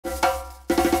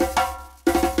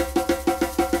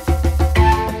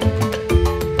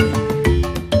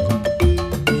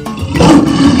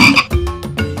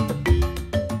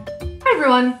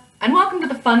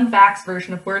facts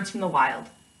version of Words from the Wild.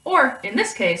 Or, in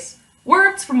this case,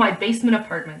 words from my basement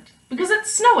apartment. Because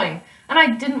it's snowing, and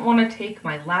I didn't want to take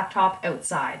my laptop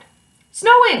outside.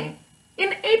 Snowing!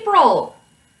 In April!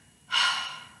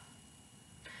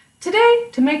 Today,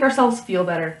 to make ourselves feel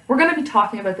better, we're going to be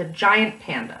talking about the giant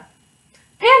panda.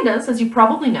 Pandas, as you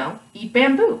probably know, eat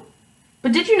bamboo.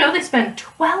 But did you know they spend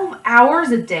 12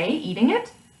 hours a day eating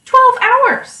it? 12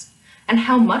 hours! And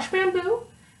how much bamboo?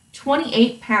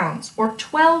 28 pounds, or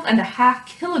 12.5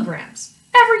 kilograms,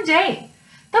 every day.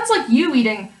 That's like you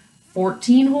eating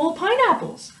 14 whole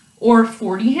pineapples, or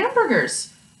 40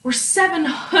 hamburgers, or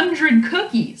 700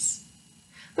 cookies.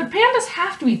 But pandas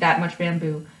have to eat that much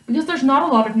bamboo because there's not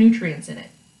a lot of nutrients in it.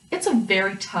 It's a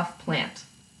very tough plant.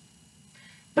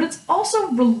 But it's also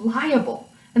reliable,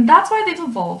 and that's why they've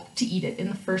evolved to eat it in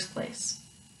the first place.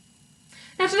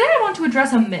 Now today I want to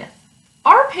address a myth.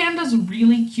 Are pandas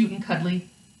really cute and cuddly?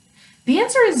 The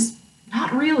answer is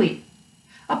not really.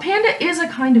 A panda is a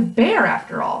kind of bear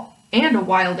after all, and a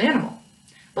wild animal.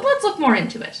 But let's look more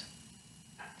into it.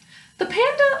 The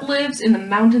panda lives in the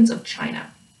mountains of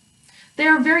China. They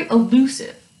are very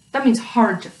elusive, that means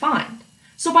hard to find,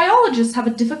 so biologists have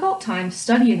a difficult time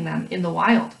studying them in the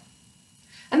wild.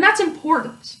 And that's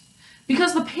important,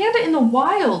 because the panda in the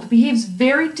wild behaves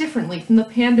very differently from the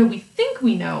panda we think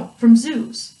we know from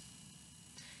zoos.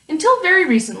 Until very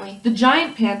recently, the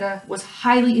giant panda was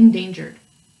highly endangered.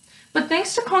 But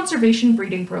thanks to conservation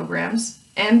breeding programs,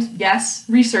 and yes,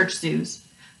 research zoos,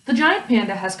 the giant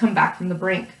panda has come back from the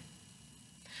brink.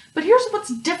 But here's what's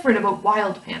different about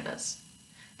wild pandas.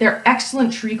 They're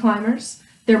excellent tree climbers,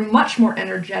 they're much more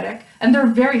energetic, and they're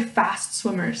very fast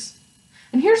swimmers.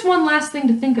 And here's one last thing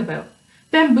to think about.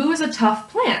 Bamboo is a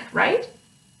tough plant, right?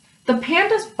 The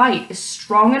panda's bite is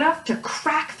strong enough to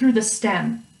crack through the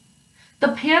stem. The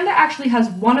panda actually has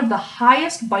one of the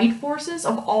highest bite forces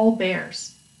of all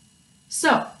bears.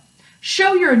 So,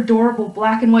 show your adorable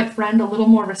black and white friend a little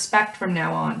more respect from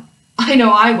now on. I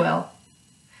know I will.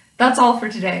 That's all for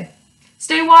today.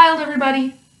 Stay wild,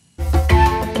 everybody!